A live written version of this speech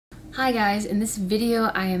Hi guys, in this video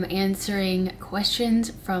I am answering questions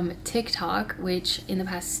from TikTok, which in the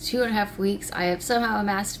past 2.5 weeks I have somehow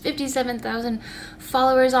amassed 57,000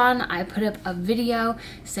 followers on. I put up a video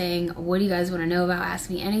saying, what do you guys want to know about? Ask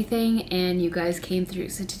me anything, and you guys came through.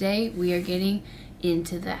 So today we are getting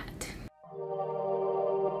into that.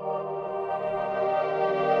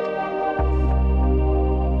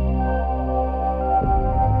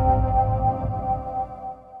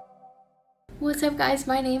 What's up guys,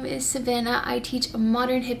 my name is Savannah. I teach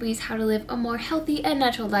modern hippies how to live a more healthy and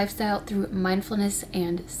natural lifestyle through mindfulness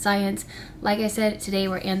and science. Like I said, today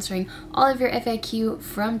we're answering all of your FAQ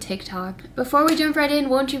from TikTok. Before we jump right in,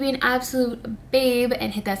 won't you be an absolute babe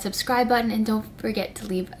and hit that subscribe button, and don't forget to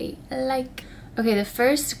leave a like. Okay, the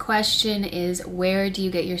first question is, where do you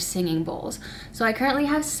get your singing bowls? So I currently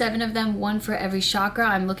have 7 of them, one for every chakra.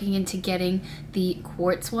 I'm looking into getting the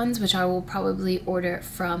quartz ones, which I will probably order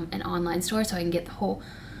from an online store so I can get the whole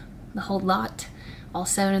lot, all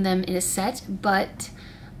 7 of them in a set. But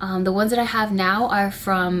the ones that I have now are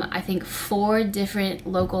from, I think, 4 different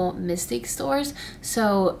local mystic stores.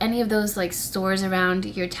 So any of those like stores around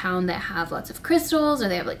your town that have lots of crystals, or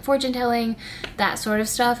they have like fortune telling, that sort of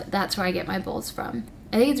stuff, that's where I get my bowls from.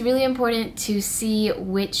 I think it's really important to see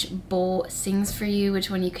which bowl sings for you, which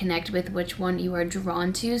one you connect with, which one you are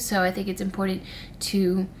drawn to. So I think it's important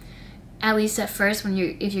to, at least at first,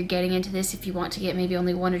 if you're getting into this, if you want to get maybe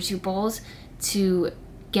only 1 or 2 bowls, to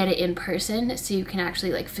get it in person so you can actually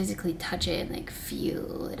like physically touch it and like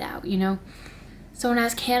feel it out, you know? Someone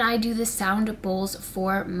asked, can I do the sound bowls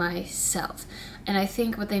for myself? And I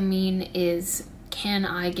think what they mean is, can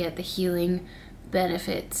I get the healing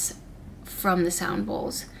benefits from the sound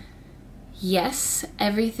bowls? Yes,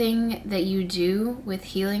 everything that you do with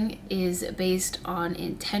healing is based on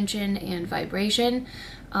intention and vibration.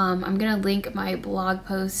 I'm gonna link my blog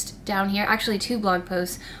post down here, actually 2 blog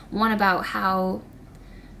posts, one about how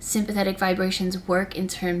sympathetic vibrations work in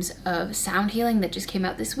terms of sound healing that just came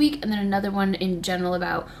out this week, and then another one in general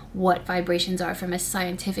about what vibrations are from a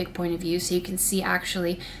scientific point of view, so you can see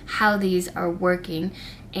actually how these are working.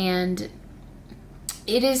 And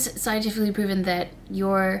it is scientifically proven that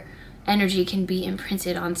your energy can be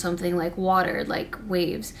imprinted on something like water, like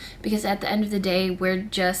waves, because at the end of the day we're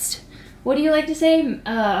just, what do you like to say,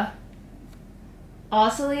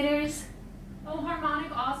 oscillators? Oh,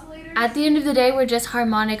 harmonic oscillators? At the end of the day, we're just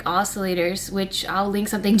harmonic oscillators, which I'll link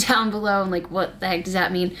something down below and like, what the heck does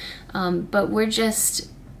that mean? But we're just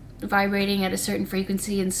vibrating at a certain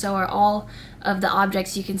frequency, and so are all of the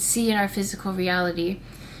objects you can see in our physical reality.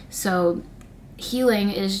 So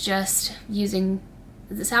healing is just using,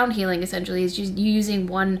 the sound healing essentially is just using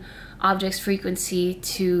one object's frequency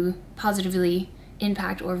to positively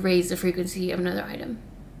impact or raise the frequency of another item,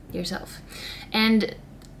 yourself. And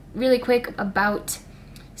really quick about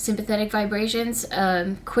sympathetic vibrations,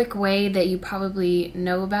 a quick way that you probably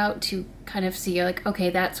know about to kind of see like, okay,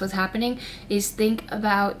 that's what's happening, is think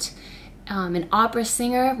about an opera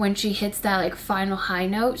singer when she hits that like final high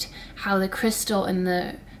note, how the crystal and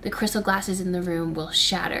the crystal glasses in the room will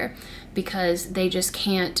shatter because they just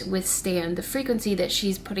can't withstand the frequency that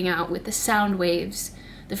she's putting out with the sound waves,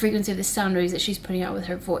 the frequency of the sound waves that she's putting out with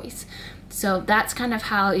her voice. So that's kind of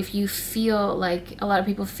how, if you feel like, a lot of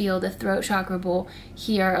people feel the throat chakra bowl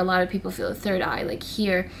here, a lot of people feel the third eye like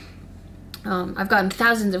here. I've gotten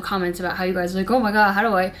thousands of comments about how you guys are like, oh my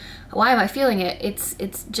god, why am I feeling it?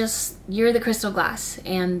 It's just, you're the crystal glass,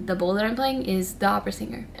 and the bowl that I'm playing is the opera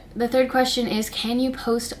singer. The third question is, can you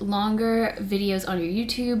post longer videos on your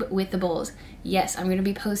YouTube with the bowls? Yes, I'm going to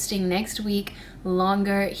be posting next week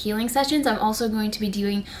longer healing sessions. I'm also going to be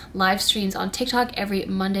doing live streams on TikTok every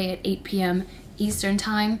Monday at 8 p.m. Eastern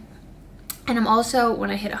time. And I'm also,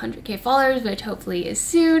 when I hit 100k followers, which hopefully is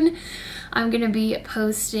soon, I'm going to be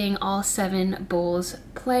posting all 7 bowls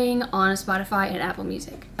playing on Spotify and Apple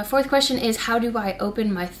Music. The fourth question is, how do I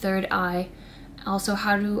open my third eye? Also,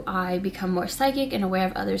 how do I become more psychic and aware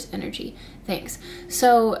of others' energy? Thanks.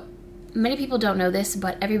 So many people don't know this,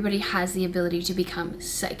 but everybody has the ability to become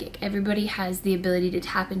psychic. Everybody has the ability to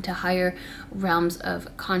tap into higher realms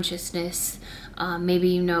of consciousness. Maybe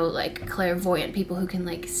you know, like clairvoyant people who can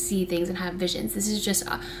like see things and have visions. This is just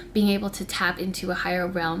being able to tap into a higher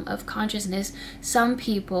realm of consciousness. Some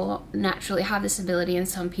people naturally have this ability, and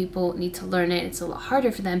some people need to learn it. It's a lot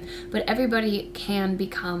harder for them, but everybody can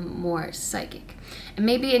become more psychic. And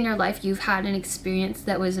maybe in your life you've had an experience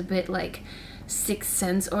that was a bit like sixth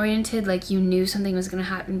sense oriented, like you knew something was going to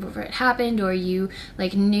happen before it happened, or you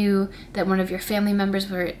like knew that one of your family members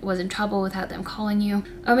was in trouble without them calling you,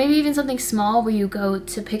 or maybe even something small where you go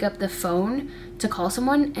to pick up the phone to call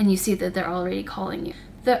someone and you see that they're already calling you.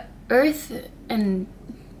 The earth and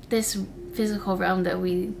this physical realm that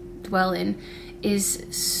we dwell in is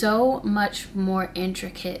so much more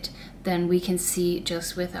intricate than we can see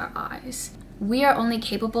just with our eyes. We are only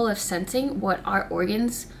capable of sensing what our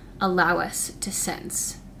organs allow us to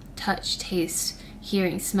sense. Touch, taste,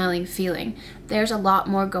 hearing, smelling, feeling. There's a lot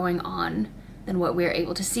more going on than what we're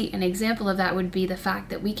able to see. An example of that would be the fact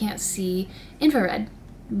that we can't see infrared,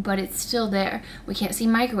 but it's still there. We can't see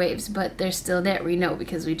microwaves, but they're still there. We know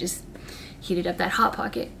because we just heated up that Hot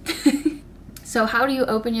Pocket. So how do you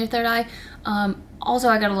open your third eye? Also,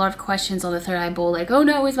 I got a lot of questions on the third eye bowl, like, oh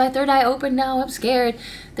no, is my third eye open now? I'm scared.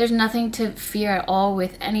 There's nothing to fear at all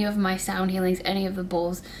with any of my sound healings, any of the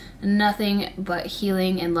bowls. Nothing but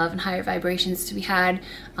healing and love and higher vibrations to be had.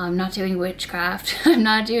 I'm not doing witchcraft. I'm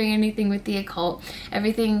not doing anything with the occult.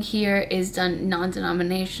 Everything here is done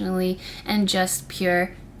non-denominationally and just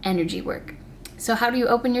pure energy work. So how do you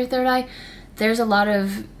open your third eye? There's a lot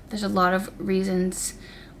of reasons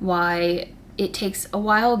why it takes a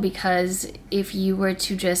while, because if you were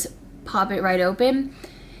to just pop it right open,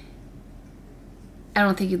 I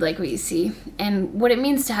don't think you'd like what you see. And what it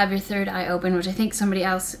means to have your third eye open, which I think somebody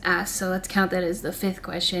else asked, so let's count that as the 5th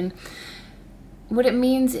question. What it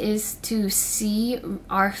means is to see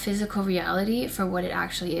our physical reality for what it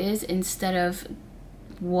actually is instead of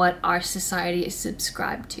what our society is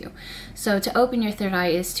subscribed to. So to open your third eye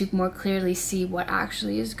is to more clearly see what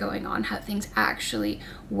actually is going on, how things actually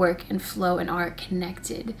work and flow and are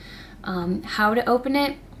connected. How to open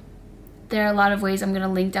it? There are a lot of ways. I'm going to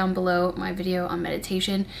link down below my video on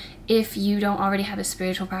meditation. If you don't already have a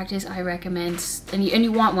spiritual practice, I recommend, and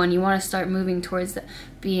you want one, you want to start moving towards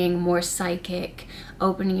being more psychic,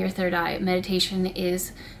 opening your third eye. Meditation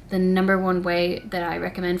is the #1 way that I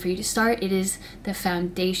recommend for you to start. It is the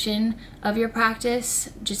foundation of your practice.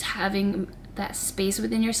 Just having that space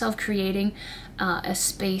within yourself, creating a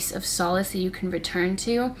space of solace that you can return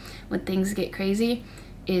to when things get crazy,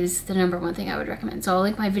 is the #1 thing I would recommend. So I'll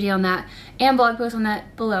link my video on that and blog post on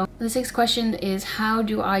that below. The 6th question is, how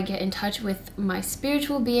do I get in touch with my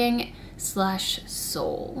spiritual being /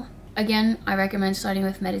 soul? Again, I recommend starting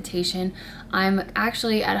with meditation. I'm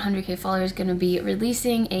actually at 100K followers going to be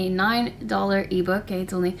releasing a $9 ebook. Okay,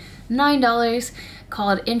 it's only $9,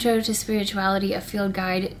 called Intro to Spirituality, a field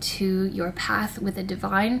guide to your path with the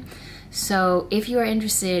divine. So if you are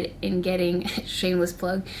interested in getting, shameless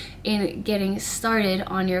plug, in getting started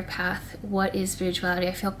on your path, what is spirituality?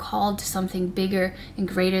 I feel called to something bigger and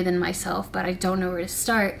greater than myself, but I don't know where to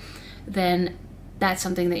start, then that's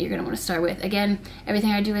something that you're going to want to start with. Again,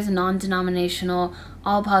 everything I do is non-denominational,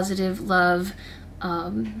 all positive, love,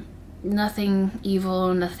 nothing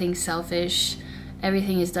evil, nothing selfish.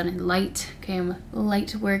 Everything is done in light. Okay, I'm a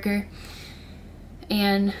light worker.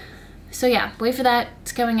 And so yeah, wait for that.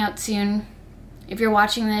 It's coming out soon. If you're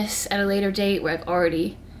watching this at a later date where I've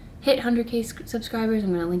already hit 100K subscribers, I'm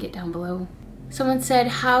going to link it down below. Someone said,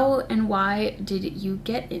 how and why did you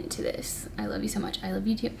get into this? I love you so much. I love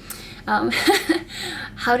you too.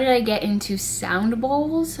 How did I get into sound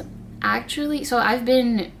bowls? Actually, so I've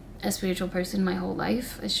been a spiritual person my whole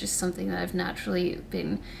life. It's just something that I've naturally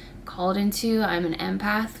been called into. I'm an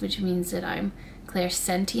empath, which means that I'm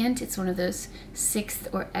clairsentient. It's one of those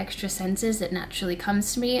 6th or extra senses that naturally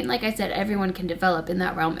comes to me. And like I said, everyone can develop in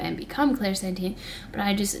that realm and become clairsentient, but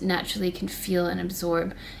I just naturally can feel and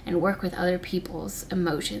absorb and work with other people's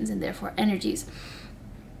emotions and therefore energies.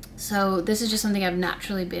 So this is just something I've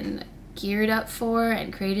naturally been geared up for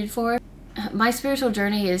and created for. My spiritual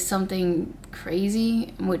journey is something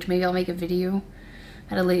crazy, which maybe I'll make a video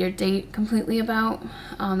at a later date completely about.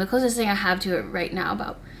 The closest thing I have to it right now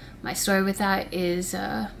about my story with that is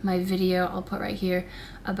my video I'll put right here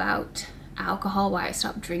about alcohol, why I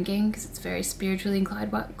stopped drinking, because it's very spiritually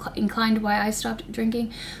inclined why I stopped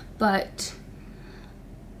drinking. But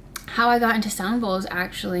how I got into sound bowls,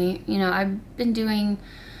 actually, you know,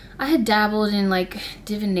 I had dabbled in like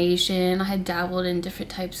divination, I had dabbled in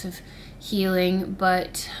different types of healing,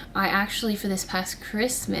 but I actually, for this past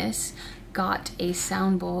Christmas, got a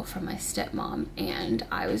sound bowl from my stepmom, and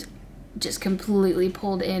I was just completely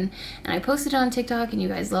pulled in, and I posted it on TikTok and you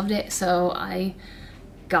guys loved it, so I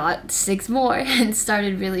got 6 more and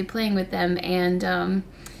started really playing with them. And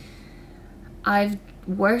I've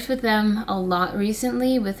worked with them a lot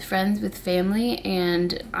recently, with friends, with family,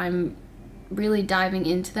 and I'm really diving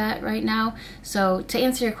into that right now. So to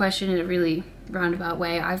answer your question in a really roundabout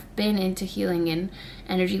way, I've been into healing and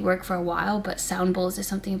energy work for a while, but sound bowls is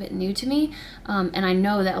something a bit new to me, and I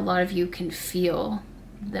know that a lot of you can feel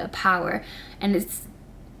the power, and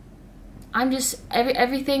I'm just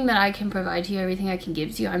everything that I can provide to you, everything I can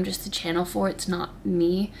give to you, I'm just a channel for. It's not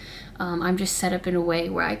me. I'm just set up in a way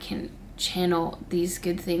where I can channel these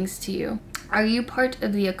good things to you. Are you part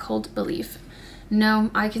of the occult belief?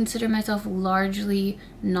 No, I consider myself largely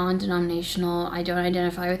non-denominational. I don't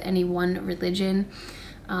identify with any one religion.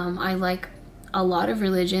 I like a lot of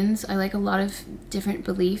religions. I like a lot of different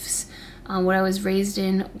beliefs. What I was raised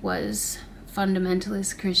in was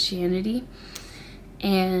fundamentalist Christianity,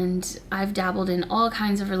 and I've dabbled in all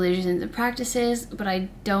kinds of religions and practices, but I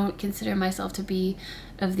don't consider myself to be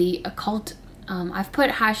of the occult. I've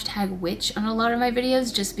put #witch on a lot of my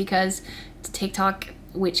videos just because TikTok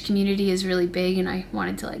witch community is really big and I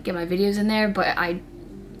wanted to like get my videos in there, but I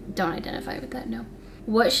don't identify with that, no.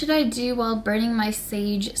 What should I do while burning my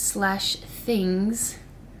sage/things,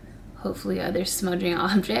 hopefully other smudging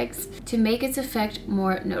objects, to make its effect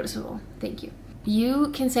more noticeable? Thank you. You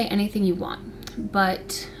can say anything you want,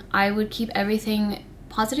 but I would keep everything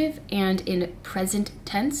positive and in present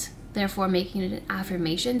tense, therefore making it an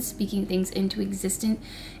affirmation, speaking things into existence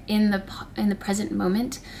in the present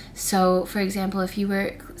moment. So for example, if you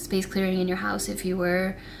were space clearing in your house, if you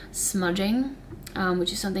were smudging,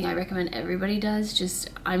 which is something I recommend everybody does, just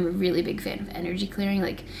I'm a really big fan of energy clearing.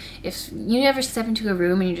 Like if you ever step into a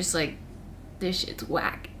room and you're just like, this shit's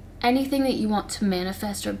whack, anything that you want to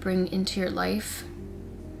manifest or bring into your life,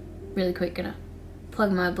 really quick, gonna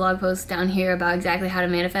plug my blog post down here about exactly how to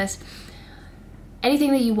manifest.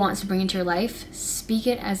 Anything that you want to bring into your life, speak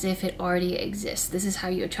it as if it already exists. This is how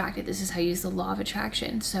you attract it. This is how you use the law of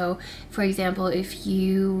attraction. So, for example, if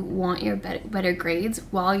you want your better grades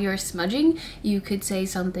while you're smudging, you could say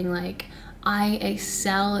something like, I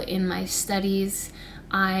excel in my studies.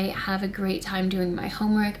 I have a great time doing my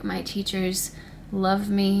homework. My teachers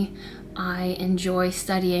love me. I enjoy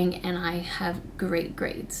studying and I have great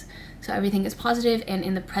grades. So everything is positive and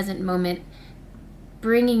in the present moment.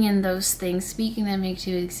 Bringing in those things, speaking them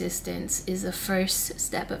into existence is the first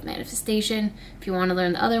step of manifestation. If you want to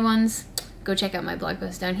learn the other ones, go check out my blog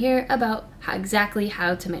post down here about exactly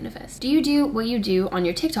how to manifest. Do you do what you do on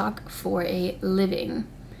your TikTok for a living?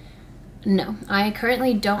 No, I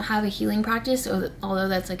currently don't have a healing practice, although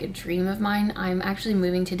that's like a dream of mine. I'm actually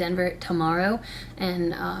moving to Denver tomorrow,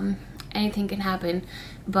 and anything can happen,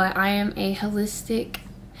 but I am a holistic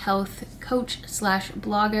health coach /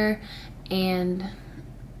 blogger, and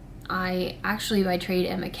I actually by trade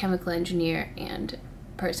am a chemical engineer and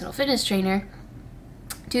personal fitness trainer.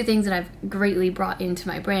 Two things that I've greatly brought into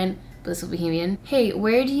my brand, Blissful Bohemian. Hey,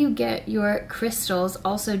 where do you get your crystals?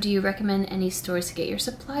 Also, do you recommend any stores to get your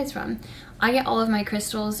supplies from? I get all of my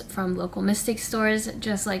crystals from local mystic stores.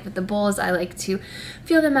 Just like with the bowls, I like to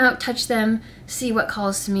feel them out, touch them, see what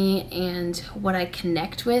calls to me and what I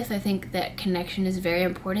connect with. I think that connection is very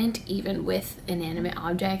important, even with inanimate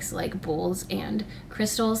objects like bowls and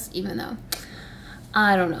crystals, even though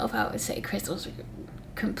I don't know if I would say crystals are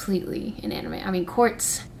completely inanimate. I mean,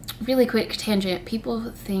 quartz, really quick tangent,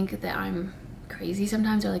 people think that I'm crazy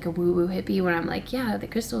sometimes, or like a woo-woo hippie, when I'm like, yeah, the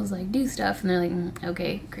crystals like do stuff, and they're like,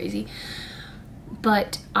 okay, crazy.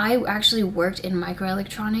 But I actually worked in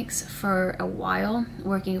microelectronics for a while,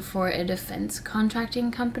 working for a defense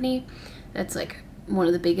contracting company that's like one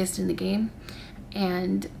of the biggest in the game,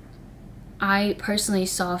 and I personally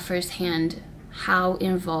saw firsthand how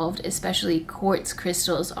involved especially quartz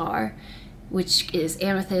crystals are, which is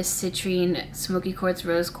amethyst, citrine, smoky quartz,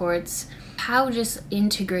 rose quartz, how just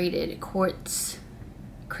integrated quartz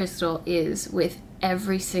crystal is with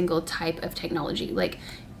every single type of technology. Like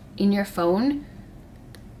in your phone,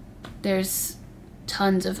 there's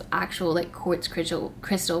tons of actual like quartz crystal,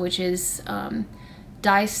 which is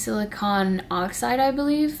disilicon oxide, I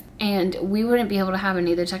believe, and we wouldn't be able to have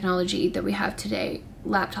any of the technology that we have today.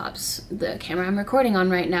 Laptops, the camera I'm recording on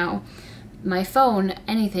right now, my phone,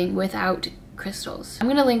 anything without crystals. I'm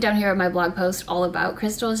gonna link down here at my blog post all about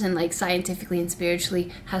crystals and like scientifically and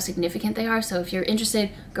spiritually how significant they are. So if you're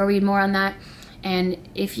interested, go read more on that. And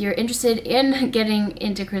if you're interested in getting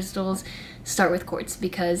into crystals, start with quartz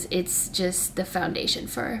because it's just the foundation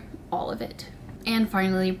for all of it. And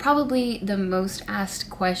finally, probably the most asked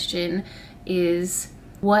question is,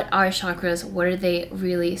 what are chakras? What are they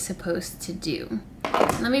really supposed to do?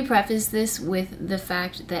 Let me preface this with the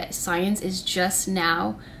fact that science is just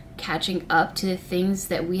now catching up to the things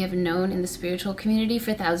that we have known in the spiritual community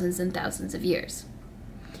for thousands and thousands of years.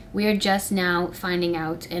 We are just now finding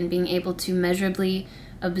out and being able to measurably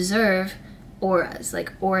observe auras,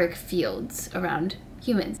 like auric fields around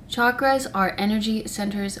humans. Chakras are energy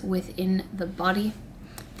centers within the body.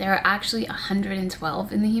 There are actually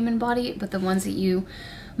 112 in the human body, but the ones that you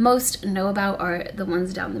most know about are the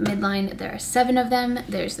ones down the midline. There are 7 of them.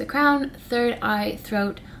 There's the crown, third eye,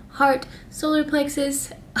 throat, heart, solar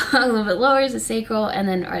plexus, a little bit lower is the sacral, and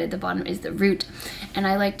then right at the bottom is the root. And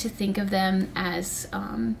I like to think of them as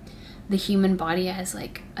the human body as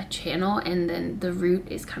like a channel, and then the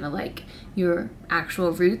root is kind of like your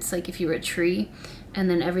actual roots, like if you were a tree, and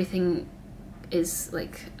then everything is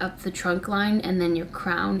like up the trunk line, and then your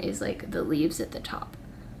crown is like the leaves at the top.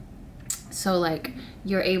 So like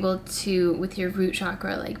you're able to, with your root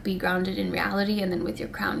chakra, like be grounded in reality, and then with your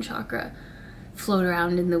crown chakra float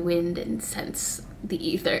around in the wind and sense the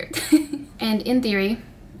ether. And in theory,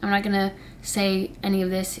 I'm not gonna say any of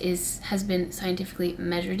this has been scientifically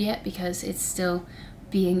measured yet because it's still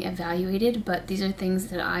being evaluated, but these are things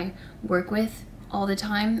that I work with all the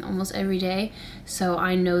time, almost every day, so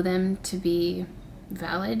I know them to be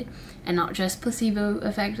valid and not just placebo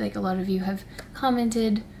effect like a lot of you have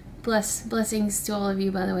commented. Blessings to all of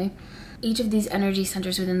you, by the way. Each of these energy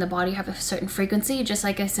centers within the body have a certain frequency. Just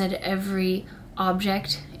like I said, every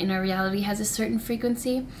object in our reality has a certain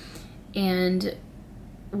frequency, and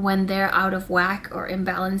when they're out of whack or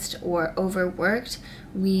imbalanced or overworked,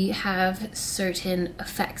 we have certain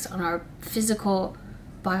effects on our physical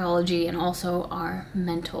biology and also our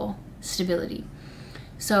mental stability.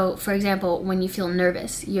 So for example, when you feel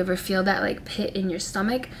nervous, you ever feel that like pit in your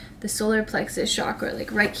stomach? The solar plexus chakra,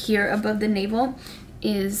 like right here above the navel,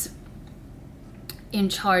 is in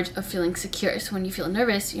charge of feeling secure. So when you feel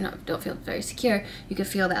nervous, you don't feel very secure, you can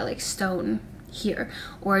feel that like stone here.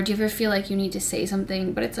 Or do you ever feel like you need to say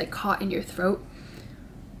something but it's like caught in your throat?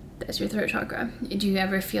 That's your throat chakra. Do you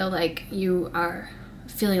ever feel like you are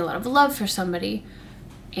feeling a lot of love for somebody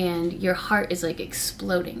and your heart is like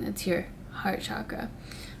exploding? That's your heart chakra.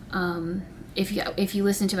 If you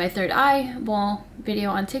listen to my third eye ball video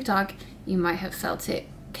on TikTok, you might have felt it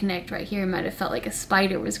connect right here. You might have felt like a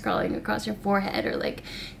spider was crawling across your forehead, or like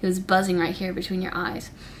it was buzzing right here between your eyes.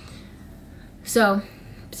 So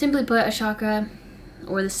simply put, a chakra,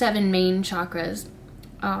 or the 7 main chakras,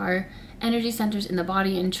 are energy centers in the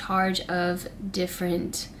body in charge of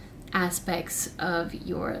different aspects of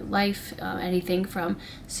your life, anything from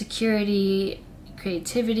security,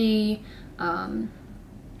 creativity,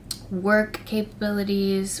 work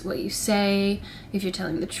capabilities, what you say, if you're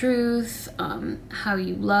telling the truth, how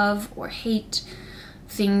you love or hate,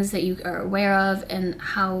 things that you are aware of, and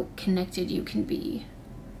how connected you can be,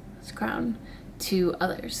 this crown, to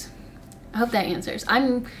others. I hope that answers.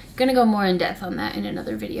 I'm gonna go more in depth on that in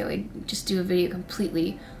another video. I just do a video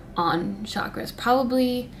completely on chakras,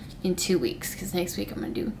 probably in 2 weeks, because next week I'm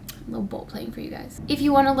gonna do a little bowl playing for you guys. If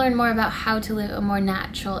you want to learn more about how to live a more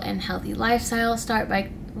natural and healthy lifestyle, start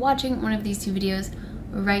by watching one of these 2 videos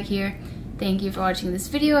right here. Thank you for watching this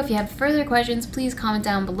video. If you have further questions, please comment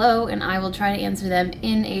down below and I will try to answer them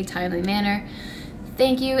in a timely manner.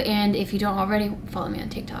 Thank you, and if you don't already, follow me on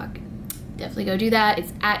TikTok. Definitely go do that.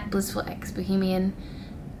 It's at blissfulxbohemian.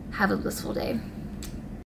 Have a blissful day.